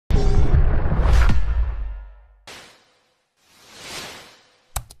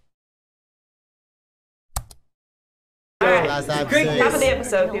last time. Great Half of the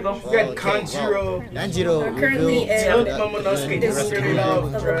episode, people. We got Kanjiro. Nanjiro Currently in Momonosuke the just recap love,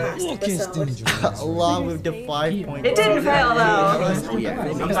 of the past episode. along with the 5.5. It didn't fail though. I'm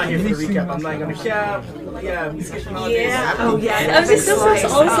not here for the recap. I'm not gonna cap. Yeah, we skipping all this. Yeah. Oh yeah. I was just so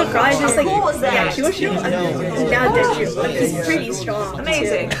surprised. It's like, What was that? yeah, Kyosho and now Denju. It's pretty strong.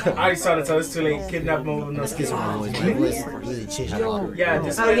 Amazing. I already saw it, so it's too late. Kidnap Momonosuke. Yeah,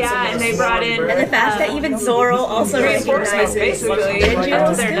 this Oh yeah, and they brought in. And the fact that even Zoro also recognizes basically Denju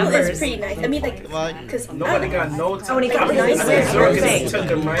their still numbers. is pretty nice. I mean, like, because I Nobody got no time. Oh, and he got the nice Zoro thing. took him,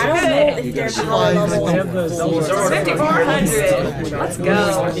 don't right? know if their power level. 5400. Let's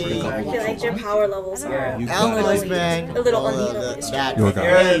go. I feel like their power levels are Allies, man. a little uneven. That Put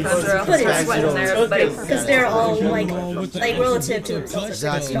it sweat in there, buddy. Because they're all like relative to themselves.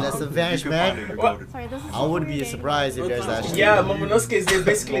 exactly. That's the advantage, man. I wouldn't be surprised if there's that. Yeah, Momonosuke is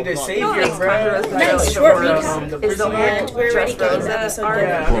basically their savior, bro. Nice short The recap. Is the prisoner. And we're already getting the episode art. Yeah,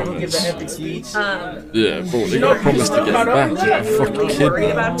 done. I'm gonna give the epic speech. Yeah, bro, they got promised to get him back. You fucking kid Worried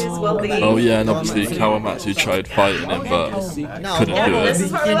me. about his well-being. Oh yeah, and obviously Kawamatsu tried fighting him, but couldn't do This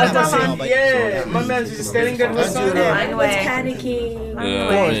is it. part of the time. Yeah, my man's just standing there with something. Fine What's way. panicking? Of course,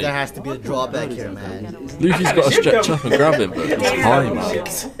 Yeah, there has to be a drawback here, man. Luffy's got to stretch up and grab him, but it's high, man.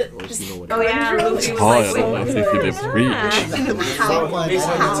 Oh yeah, Luffy It's was high, I like, don't know if he could be able to reach. Someone, Maybe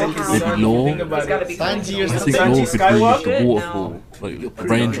Law? It's gotta be Sanji or I think something. Law could reach Skywalker? the waterfall, like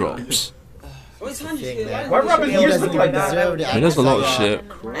raindrops. Why Robin ears look like that? I mean, there's a lot of shit.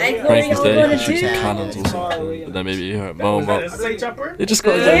 Frankie's there, you can shoot some cannons or something, and then maybe you hurt Momo. Is this a chopper? They just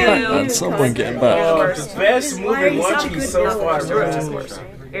gotta get him back, man. Someone get him back. The best movie in One Piece so far, bro.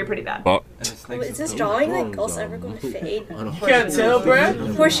 You're pretty bad. But Is this drawing like also ever going to fade? Can't tell, bro.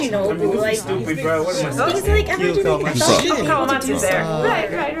 Of course you know, boo. Like, Stupid, bro. What am I he's like ever doing. I thought he was Kawamatsu's there.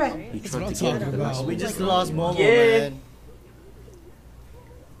 Right. We just lost Momo, Yeah. man.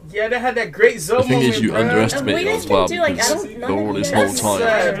 Yeah, they had that great Zoe the thing moment, is, you bro. underestimate it as well, do, like, I because don't- none of Law this you whole guys- time,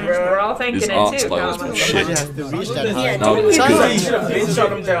 Sad, We're bro. all thinking his it art too. style has been Somebody shit. has to reach that Yeah, high. Now don't it's you He good. should have been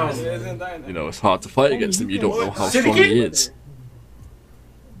shot him down. You know, it's hard to fight against him. You don't know how Say it strong again? he is.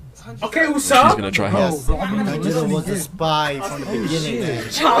 Okay, She's Usopp. gonna try hard. Yes, Tanjiro was a spy from the beginning, man.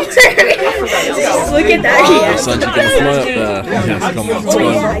 Chopper. Look at that. Sanji gonna fly up there. Yes, come on, Oh,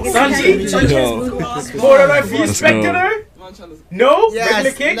 yeah, I time. guess Sanji? Yo, More than life, you Let's expected go. her? No? Regular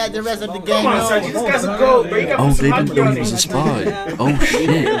Yes, kick? let the rest of the Come gang on, Sanji. This guy's a gold, bro. You got oh, some they hot didn't know he on was a it. spy. Oh shit.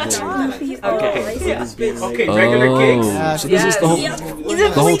 Okay, regular kicks. Oh, so this is the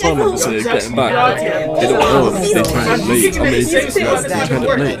whole time I'm saying getting back. They don't know if they tried it late. I mean, if they tried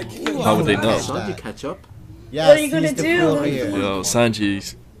it late, how would they know? Yes, What are you gonna he's the do? fool here, Yo,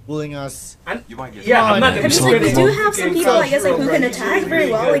 Sanji's. bullying us. Yeah, I'm not gonna I be mean, like, we scared do of have some people, I guess, like, who can attack very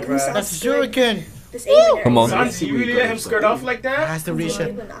well, like, who's That's Shuriken. this aiming Come on. Sanji, you really let him skirt off like that? Has to reach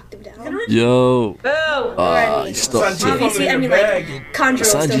it. knocked him down. Yo. Boo! Ah, he stopped Sanji, it. Obviously, I mean, like, Kanjuro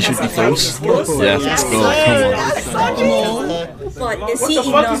still Sanji has should be some close. fight. Yeah, let's go. Come But is What he the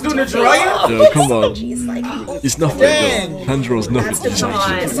fuck enough he's doing to the dryer? on. Yo, come on. He's like, He's nothing, though. Tanjiro's nothing to Come on.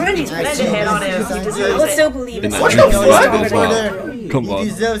 Sanji. Sanji's Meant to hit on him. He I would deserves still it. believe In it. that What the drinking fuck? game as well. Come He on.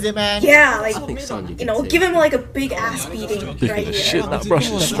 deserves it, man. Yeah, like, you know, give him like a big ass beating Big right as here. shit. That brush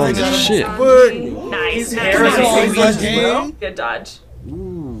is strong as shit. Nice. His hair is all fuzzy, bro. Good dodge.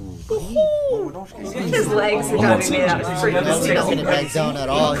 His legs are gonna be made out of freaking Not steel. gonna back down at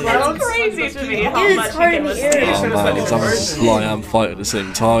all here. It's crazy to me how It's much he hard can in the withstand. air. Oh man, he's having to fly and fight at the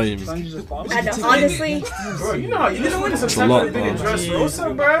same time. And honestly, Bro, you know how you know when a sometimes lot, they didn't man. dress Rosa,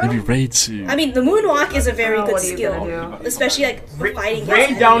 bro? Maybe raid suit. I mean, the moonwalk is a very Oh, good what are you skill, gonna do? especially like for fighting Rain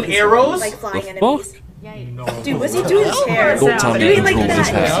against down enemies, arrows? like flying The enemies. Dude, what's he doing his hair? Don't tell me Doing he like controls his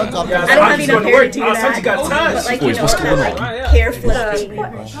that. hair. I don't have enough hair to do Sanji that. got touched. But like, you Boys, know, what's that going like on? hair flipping.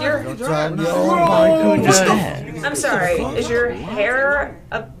 What's that? I'm sorry. Is your hair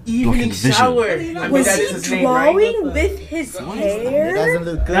a Evening Blocking vision. shower. I mean, Was that he is his name, right? drawing with his hair? Doesn't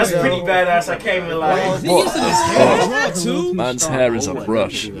look good. That's though. pretty badass. I can't even lie. What the fuck? Man's hair is a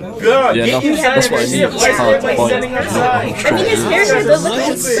brush. Good. Yeah, Get nothing. you That's what I Sanji. mean. It's hard to fight. Setting her You know how side. I mean, strong his he hair is. does look like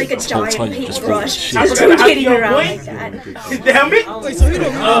a Whole giant time just paintbrush. full Just of shit. rotating Have to around point. like that. Damn it. Oh,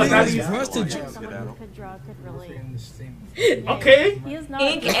 not even. Okay.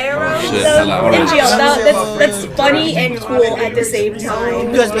 ink arrow? Shit, So, hello. in jail, that's funny and cool at the same time.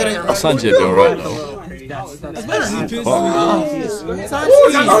 You guys better. Sanji would be alright though.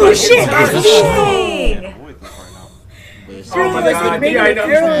 Oh shit, that's cheating! Oh my god. Yeah, I know.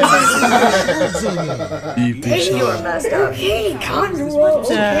 Evening You were shower. messed up. Okay, Conroe,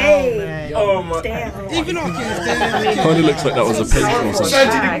 okay. Oh Oh my. Damn. Even on Kingston. Kind of looks like that was a painting or something.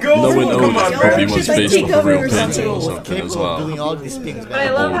 Sanji, go. No one Come knows on, probably bro. was Like, based take off a over real or painting something. or something as Capable of doing well. all these things, But I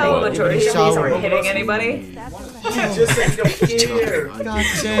man. love how Oh, the majority of these aren't hitting anybody. Just say you don't care. God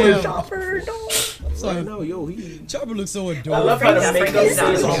damn. Chopper, no. Sorry, no, yo, Chopper looks so I adorable. love how the Yeah, makeup Frankie's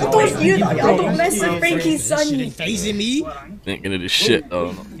not is cool. on Don't point. Y'all don't mess with Frankie's That shit son. ain't phasing me. Ain't gonna do shit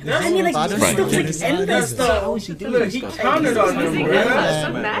though. I mean, like, Pardon? he's still freaking endless, though. Look, he counted on them, bro. That's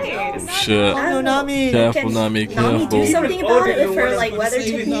so nice. Shit. No, Nami. Careful, Can Nami, Nami do careful. something about it with her, like, weather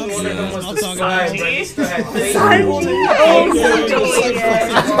Even techniques? one of them was I'm the talking slide, about- but he still had faith.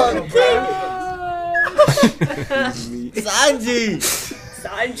 Sanji,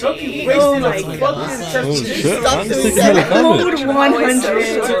 Sanji. Chucky Sanji, wasted oh a my fucking god. Oh chest. shit, Stop man, doing this that. taking hella damage. Mode Always so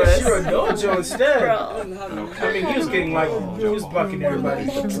 100. Took a chivalrous. Shiro Dojo instead. Bro. I mean, he was getting like, he was blocking everybody.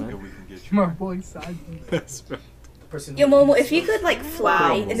 My boy Sanji. Yo, Momo, if you could, like,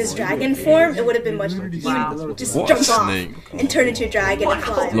 fly in this dragon form, it would have been much more. Wow. Just What jump off snake? and turn into a dragon and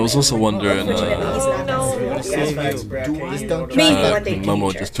fly. And I was also wondering, Unfortunately, he's not no. that Save smart. you. Just don't Maybe try one day that. in the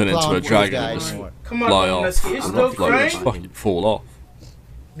Momo future. just turned into a Clown dragon guy and just anymore. Come fly on, off. Natsuki, you're still Like just crying? fucking fall off.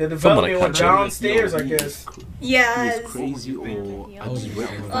 The Someone development I went catch him. downstairs, I guess. Yes. Crazy or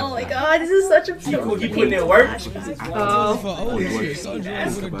Oh my god, this is such a He putting in work. Oh shit,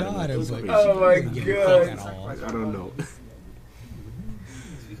 Sanji would have died. I was like, Oh my she didn't give a fuck God. at all. I don't know.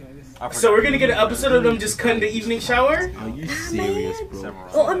 So we're gonna get an episode of them just cutting the evening shower? Are you serious, bro?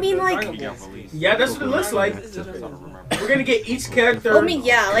 Well, I mean, like, Yeah, that's what it looks like. We're gonna get each character. I mean,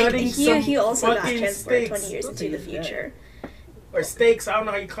 yeah, like, cutting he some also got fucking transported steaks. 20 years into the future. Or steaks, I don't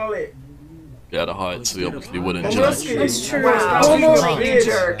know how you call it. Yeah, the height, so he obviously wouldn't Well, jump. That's true. Wow. Momo, Like, Bitch.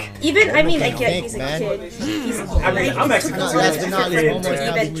 jerk. even, I mean, I get he's a Man. kid. He's, I mean, I'm actually No, concerned last with but not least, different. Momo's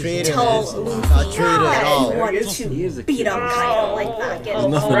not being even treated. tell Not Luffy treated at that all. he wanted to beat up Kaido like that. There's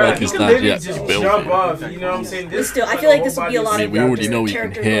Again. nothing Bruh, like he his could dad literally yet just to build jump it. off, you know what I'm saying? But still, I feel like this would be a lot I of mean, we already know you can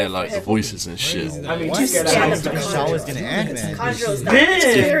character hear growth like for the him. voices and shit. I mean, Just just stand get up to The show is gonna end, man. Kanjuro's not Man.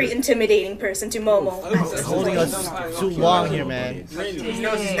 a very intimidating person to Momo. Holding us too long here, man.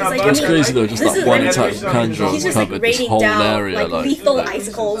 It's crazy though, just This that is one like- attack He's Kanjuro just like covered this raining whole down area, like like lethal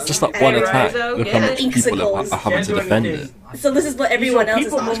icicles. just that one at attack. Rizo, Look how get much it? people are Icicles. having to defend it. So this is what everyone else is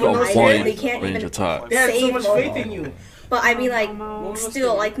people on moving Got a behind it, wide and they can't range even attack. They had so save much faith Momo. in you. But I mean, like,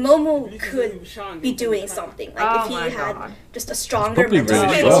 still, like, Momo could be doing something. Like, Oh if my he had God. just a stronger Probably really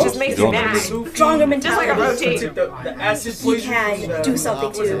mentality, strong. Just makes to be me honest. mad. stronger Just like a mentality, rotate. The acid he poison. can do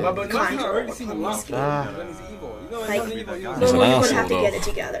something to Kanjuro. Ah, Like, He's an Momo would asshole, have to though. get it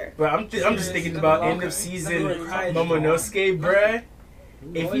together. But I'm just thinking about end of season Momonosuke, bruh.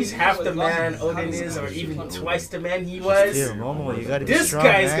 If he's half the man Odin is, or even twice the man he was, still, Momo, you gotta be this strong,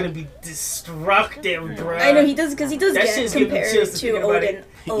 guy is man. gonna be destructive, bruh. I know he does, because he does That get shit's giving me compared chills to to think about Odin it.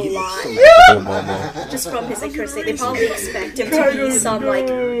 a lot. Oh, Momo. Just from his like cursing, they probably expect him to be some like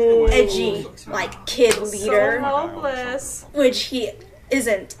edgy like kid So leader, hopeless. which he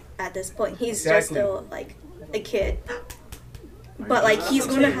isn't at this point. He's just Exactly. still like a kid. But like he's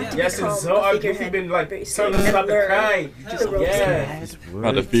gonna have to Yes, become and so a our Goofy figurehead been like very telling soon us and not to learn cry. the ropes. Yeah. I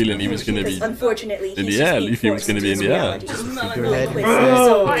had a feeling he was gonna be. Because unfortunately, in he's the air. just being Luffy was forced gonna be in into the air. reality. Figurehead. Quick, Bro.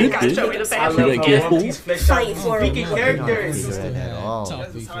 so Oh, he you Could gotta be. show me the I fan. Be love how careful. One Piece fleshed Fight out for speaking him. characters. Figurehead at all.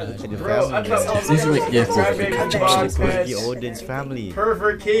 Top big flag. And the Bro, I family. thought These are like, yeah, for Rabbit, the Bob catch Patch, The Odin's family.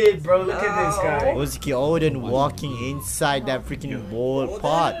 pervert kid, bro. Look at this guy. Ozuki Odin walking inside that freaking bowl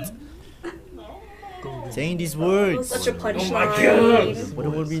pot. Saying these words. such a Oh my punchline. What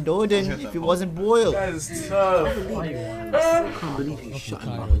would be Odin if it wasn't boiled? That is tough. I can't believe he shot him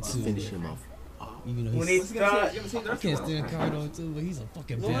Kaido up to too. finish him off. Even though When he he's, thought, I can't stand Kaido too, but he's a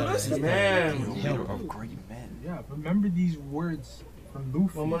fucking badass. man, Yeah, remember these words from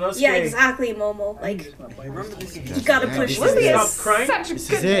Luffy. Momonosuke. Yeah, exactly, Momo. Like you gotta push This Luffy is is Stop crying. such a This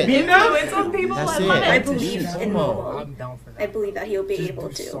good is it. influence on people. That's I it. love I it. believe in Momo. I'm down for that. I believe that he'll be Just able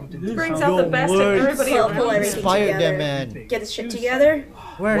do to something. Brings out the Your best in words everybody pull around. everything inspired together. them, man. Get his shit together.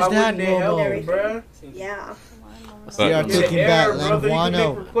 Where's Why that, wouldn't they help, Momo? bruh? Yeah. We are But You're taking the back heir, brother. You can make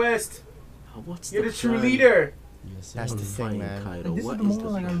Languano. requests. What's You're the true plan? leader. That's the thing, man. Kaido, This is what the is moment the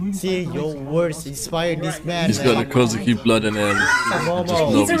like I plan? really See, start your flexing. words inspired this man. he's got the man. Kozuki blood in him. Momo. Know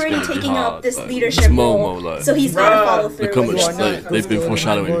He's he's already gonna be taking hard, up this like, leadership it's role, Momo, like. so he's gotta Bruh. follow through. Look how much You are not they've been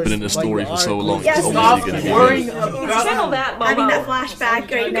foreshadowing. It's been in the story for so long. Yes, It's Stop obviously gonna be worrying good. Channel about. that, Momo. Having that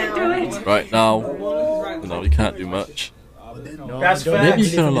flashback right You can do now. it. Right now, no, we can't do much. No, That's don't fact. Maybe you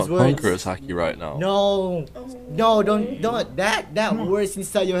believe can in unlock his words. Conqueror's Haki right now. No, don't. That words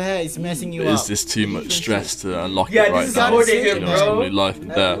inside your head is messing you Is up. this too much stress to unlock Yeah, it right this is now? supporting him, You know, it's bro. only life and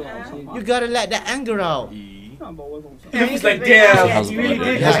death. You gotta let the anger out. Luffy's like, damn, Yeah, you really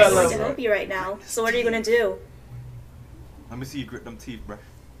did Yes. cut I'm to him. help you right now. So what are you gonna do? Let me see you grit them teeth, bro.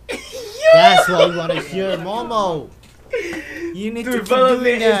 That's what we want to hear, Momo. You need to keep Development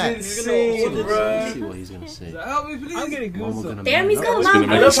doing that. is insane, Let's bro. see what he's gonna say. Help me, please. I'm getting Momo gonna Damn, he's got a It's lot gonna of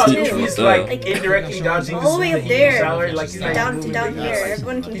make I love how words us to Luffy's do. like indirectly dodging all the way up there. salary, like he's not Down moving to down the here. guy.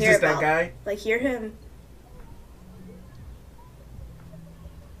 Everyone can He's hear just that about. guy. Like hear him.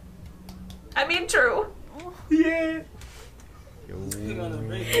 I mean, true. Yeah.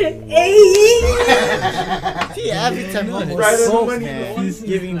 See, every time Momo Right on the spoke, money. man, he's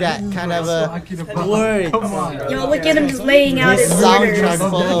giving that kind of a word. Yo, look at him just laying out His his soundtrack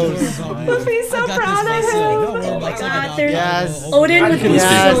orders. follows. Luffy's so proud of him. Oh my god, there's Yes. Odin would be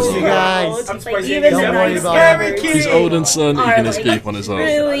Yes, so you proud. guys. I'm Like surprised even he the don't worry nice about members it. He's Odin's son, he are can like escape on his own.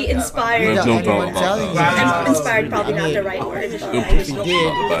 really inspired. There's no doubt Anyone about telling that. you. Wow. Inspired probably not the right word, but like, If he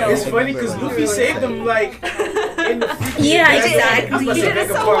did, It's funny because Luffy saved him like in the yeah, He exactly. did it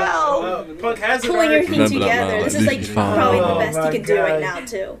so well. Punk has it Pulling already. everything Remember that together. man, This like, is like Luffy's fine. probably Oh the best my he can do right God. now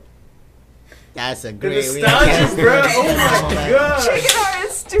too. that's a The great nostalgia, bro. Oh my god. Chicken heart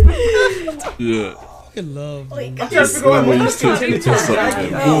is stupid. Yeah. Fucking love. Oh my I'm god. trying to figure out When what he's taking he's it to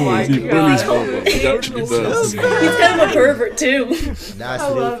something, Oh my boom, he bullies God. Momo. He actually does. He's kind of a pervert too. That's I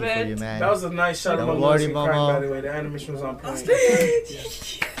love Luffy for it. you, man. That was a nice shot of Don't Momo worry, crying, by Momo. the way. The animation was on point.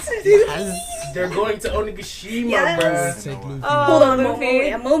 Yes. They're going to Onigashima, Yes. Take Luffy. Hold on, Momo. Luffy.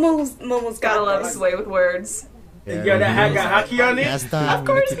 Yeah, Momo's Gotta got love this. sway with words. bruh. You got that hat got hockey on it? Last time, Of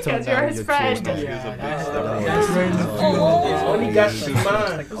course, you need to tone because you're down his your friend. tone, man.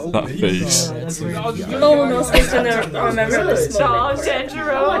 Onigashima. That face. Momo knows he's gonna remember this Oh, moment.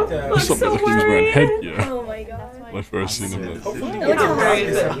 Denjiro looks Something so like he was wearing worried. headgear. Oh my god. When I first seen him. Hopefully, Look how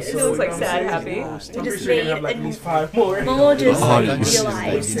happy He looks like sad happy. he I'm just pretty sure you're gonna have made like at and least 5 more. Momo just Oh, yes.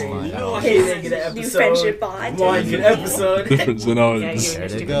 realized Okay, they get an new episode. friendship bond. One good episode. Difference in Yeah, ours. you and your There they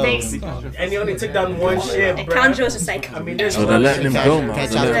stupid go. face. And he only took down one ship, And bro. Kanjo's just like, I mean, there's So they're letting him go, man.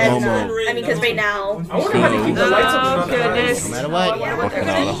 Catch They're up. letting then, Momo. I mean, because right now, I wonder how they keep the lights up. Oh, on the goodness. No matter what. I wonder what they're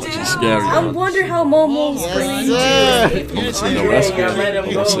Fucking hell, gonna that's do. scary, I man. wonder how Momo's Yes, going sir. to Obviously, no rescue. Yeah, let him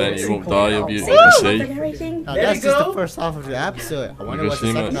I'm go. saying you won't die, you'll be save himself safe. and everything. Now, There that's you just go. the first half of the episode. I wonder what's the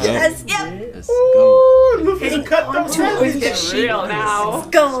Hiroshima, second half. yeah. Yes, yeah. Let's go. Ooh, Luffy's a Heading cut on to though. It's real now.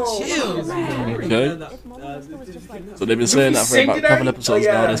 Go. Okay. So they've been saying that for about a couple episodes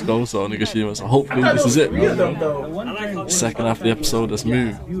now. Let's go. So Nigashima. So hopefully this is it, Three of them man. though. Second half of the episode. Let's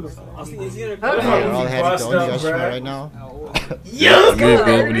move. We're all heading to Onigashima right now. Let's move,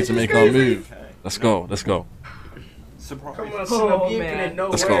 man. We need to make our move. Let's go. Let's go. Come on, son, I'm keeping it no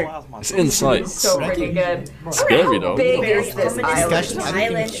Let's way. go. It's in sight. So freaking good. Scary though. How big is this Coming island? Discussion, I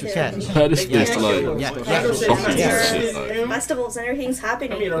don't think you should catch. This place like Yeah, shopping and yeah. shit. Like, Festivals and everything's I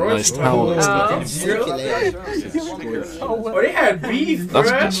mean, happening. a nice roast. towels. Oh, they had beef, That's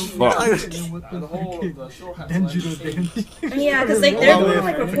bruh. just fucked. Yeah, because like they're Along going with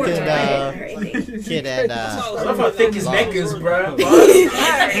like report to freaking, Reddit and everything. Kid and I love how thick his neck is, bruh.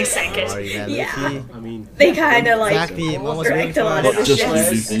 Sorry, man, Yeah. Luffy. I mean, They kind of like Exactly, Momo's correct waiting a lot for of the Just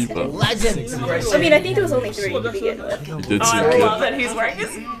shit. to be deeper. Legend. I mean, I think there was only 3 to begin with. He did Oh, seem I love good. that he's wearing his.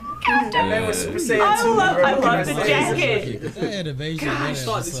 That man was Super Saiyan I 2, love, bro. I What love can the say? jacket. I had evasion one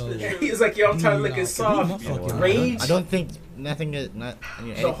episode. He's like, yo, I'm trying to look it soft. Rage. I don't think nothing is not The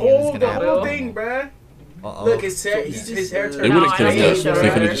anything is whole gonna happen. thing, bruh. Uh-oh. Look, his hair, his hair They turned wouldn't kill him yet. No, They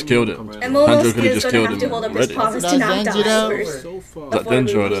could have just killed him. And Tanjiro Momosuke could have is just gonna killed have to him hold up his already. promise to That's not die Denjiro. first. so far. That Before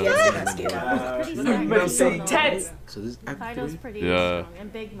Denjiro Luffy then. has to rescue him. But it's so tense. So this is act Kaido's 3? pretty Yeah. strong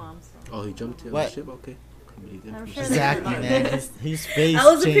and Big Mom's. Oh, he jumped on What? the ship? Okay. Can't believe that. I'm sure Exactly, man. His face That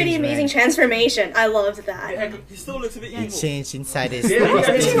was a pretty changed, amazing man. transformation. I loved that. He still looks a bit He evil. changed inside his Yeah, he got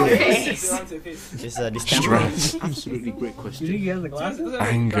face. two face. Just this temperament. Stress. Absolutely great question.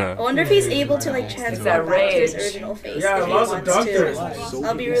 Anger. I wonder if he's able to like that transform back to his rage. original face Yeah, if he lots of wants doctors. to.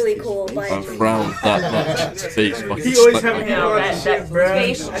 That'll be really cool, I but frowned that much. His face fucking He always stuck having like You know, on that, shit, that bruh.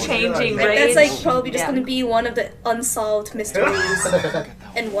 face changing but rage. that's like probably just Yeah. gonna be one of the unsolved mysteries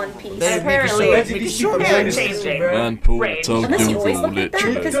in One Piece. They make it Apparently, short. it's Make it short, hair man. changing. Man pulled Rage. Tokyo Unless he always Ghoul looked like that,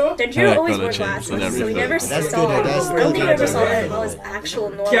 literally. because Hair Denjiro always color wore change glasses, and so we everything. never That's saw. good, that's I don't think we good. ever saw how his actual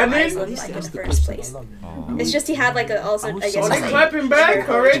normal Canon? eyes looked like in the first place. It's just he had like a also I guess Oh, they like, clapping back hair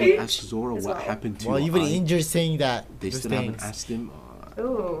color already? change Ask Zoro as what well. happened to Well, your even eye. Injure saying that. They Those still haven't things. asked him.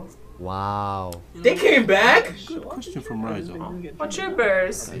 Ooh. Wow. They came back? Good question from Rizo. What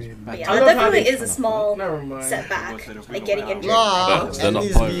troopers? Back Yeah, I that love how definitely they- is a small Never mind. setback, like getting injured. Wow. They're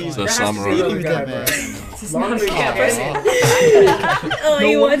not pirates, they're samurai. Leave them, man. This is not a canon. Oh,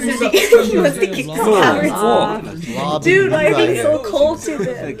 he wants to kick the cowards. Dude, why are you being so cold to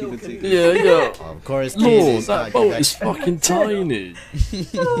them? Yeah. Of course, No, kids, that boat is fucking tiny.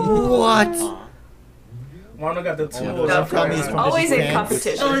 What? Mono got the tools. No, Commies from always the in fans.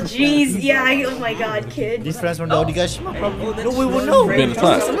 competition. Oh, jeez. Yeah, oh my god, kid. These friends from the Odigashima probably. No, we will know. Be in the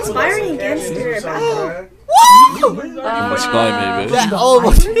class. Someone's firing against her. Much guy, maybe. That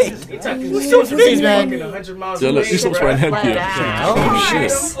almost hit. Who's so crazy, man? Yeah, look, he stops wearing headgear. Oh,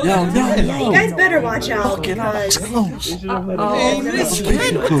 Shit. Yo. You guys better watch out because What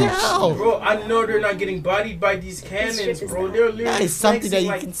the hell? Bro, I know they're not getting bodied by these cannons, bro. They're literally That is something that you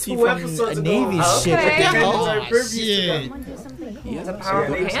like can see 2 from episodes a ago. Navy ship. What the Okay. hell? Shit. It's a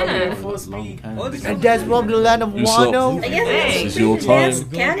powerful cannon. Full speed. And that's from the land of Yourself. Wano. I guess This is your time.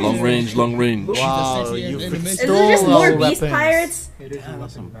 Cannon. Long range. Wow, you Is there stole just more our beast weapons. pirates?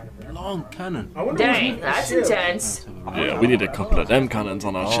 Long cannon. I wonder Dang, what's that's ship. intense. Yeah, we need a couple of them cannons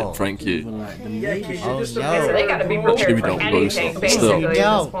on our ship, Frankie. Yeah, kid, Oh, you're just a no. So they gotta be Maybe prepared for don't blow anything, yourself, basically, at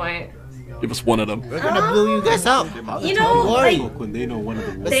still. this point. Give us one of them. We're gonna blow you guys up. You know, Don't worry. like When they know one of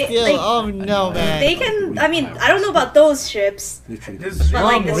the But They- still, they- oh no, man. they can. I mean, I don't know about those ships, literally. This but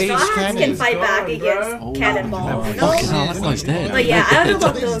like the Long-range Straw Hats can cannons. fight back Gone, against bruh. cannonballs. Fucking No, hell, that guy's dead. but yeah, I don't know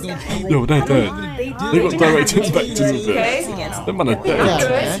about those guys. Yo, they're dead. They got direct do inspectors in there. Okay. Them man are Yeah,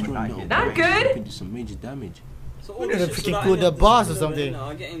 dead. man. Not good. Can do some major damage. We're gonna freaking cool the boss or something.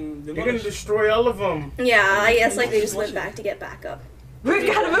 They're gonna destroy all of them. Yeah, I guess like they just went back to get back up. We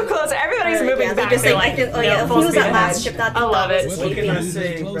gotta move closer. Everybody's moving Yeah, they're back. just They're like, oh yeah, full who was that speed last ahead. ship that I love it. What can I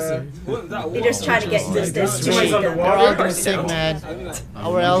say, bro? They just try to get this They're Somebody's shit underwater. all gonna sink, man.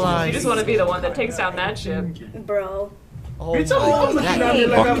 Our You allies. just want to be the one that takes down that ship. bro. Oh, Bitch, I'm looking at me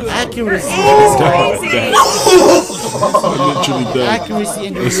like I'm accuracy. Crazy. Literally dead. Accuracy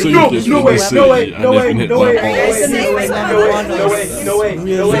and I the saved range. it no from the way, city no way, and no they've way, been hit no by way, bombs. Guys, no way, no way,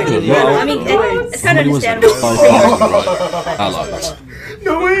 no way. I mean, it's kind of Somebody was like understandable. 5 years ago, right? Allies.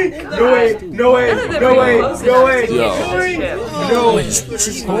 No way, no way, no way, None of them no are way, close no enough way, to Yo. get to the ship. no way. This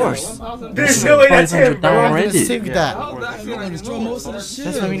is horse. There's no way that's him, 500 down bro. I'm gonna already. sink that. I'm gonna destroy most of the shit.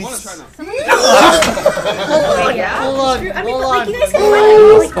 That's what I mean. Oh, yeah? Hold on, I mean, hold but, like, on. you guys can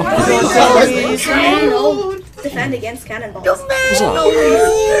try and, defend against cannonballs. What's up?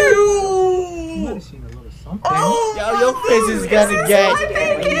 Yo, your face is gonna get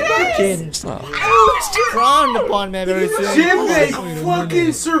freaking Stop. frowned upon, man, very soon. Jimmy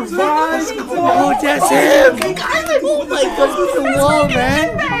fucking survived. Oh, that's him! Oh my god, he's the wall,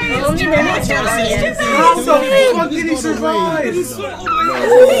 man! I mean, they're not down yet. How the fuck did he survive? It's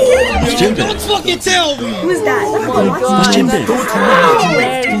Jim Beam. Don't fucking tell me. Who's that? Oh my god! It's Jim Beam.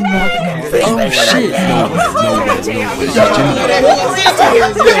 Oh shit. No way. It's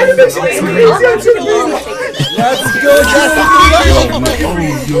Jim Beam. Let's go, Justin!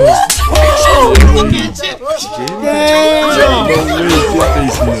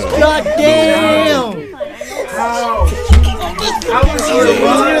 God damn! How? How was he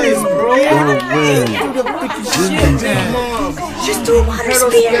alive, bro? The freaking shit, man! Just do a water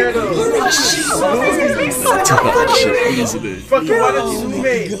spear. Holy shit. Took out that shit easily. Fucking what a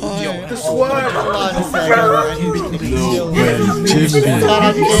teammate. The squad. Hold on a second, man. No way. Jim Beam.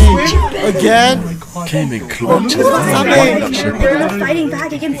 Again? Came in clutch. They're fighting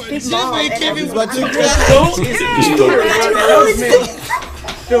back against Big Mom. What you Just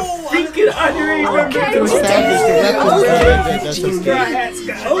the freaking underrated member.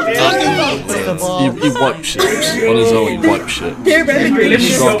 He wiped ships. On his own, he wiped shit. They're revenue.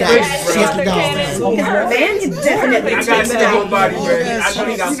 So Man Man can definitely I got take that down. body, bro. I think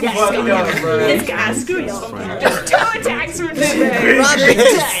he got fucked up, bro. This guy, screw y'all. Just 2 attacks from the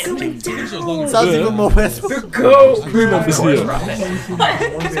Sounds even more peaceful. The goat. Crew members here. You know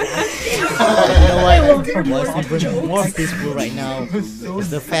what? What's even more peaceful right now is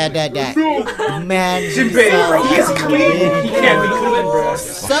the fact that the man Jinbei, bro. He's clean. He can't be clean, bro.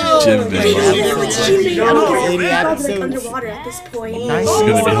 So Jinbei. It's cheating. I don't Eighty get it. Like episodes. underwater at this point. It's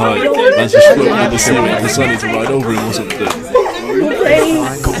gonna be hard. Man's just floating in the sea and decided to ride over him or something. Playing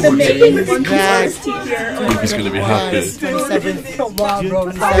the main one Back. here. He's gonna be happy. 27th,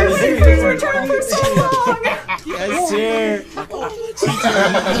 June 27th. Yes, sir.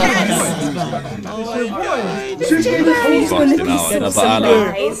 Fucking hell, another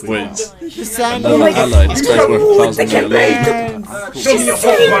ally. Wait, The sign another ally. This guy's worth 1,000 men alone. Show me your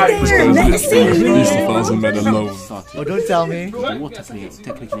whole body, This bro. guy's worth at least 1,000 men alone. Oh, don't tell me. The water plate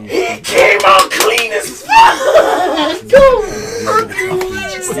technically. Came out clean as fuck.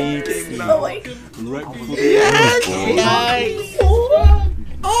 Right before Guys.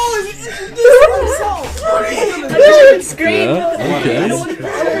 great. Okay.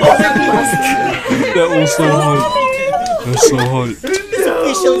 That was so hard. That's so hard. It's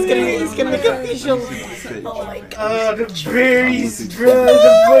official. It's gonna make it official. Oh my god. The berries, bro. The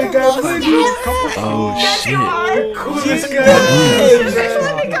boy got Oh shit. coolest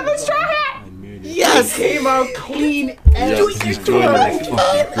guy. Become a straw hat. Yes. Came out clean Yeah, he's doing it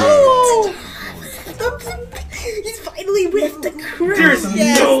fucking great. He's finally with the crew. There's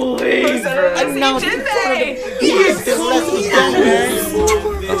no way, bro. And now Did they? yes, this last weekend, man.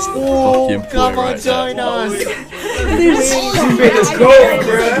 That's the Oh, fucking come point on, right join there. us. Let's go,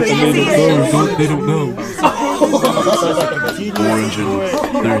 bro. They don't know.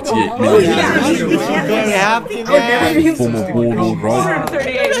 438 million. Very happy, man. Former warlord, right?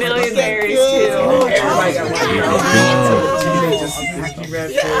 38 million berries too.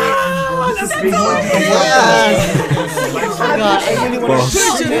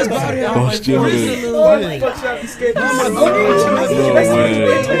 Everybody got Bastion, no way.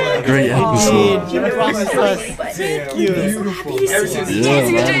 Great episode. Thank you.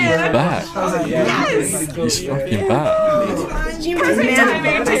 Yeah, man, he's back. He's fucking back. Perfect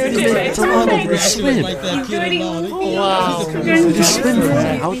timing too, Jimmy. Perfect. Spin. Like that kid in law. Wow. The spin from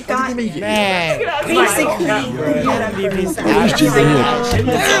that. How did they make it? Man. Basically, Where's Jimmy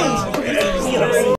here?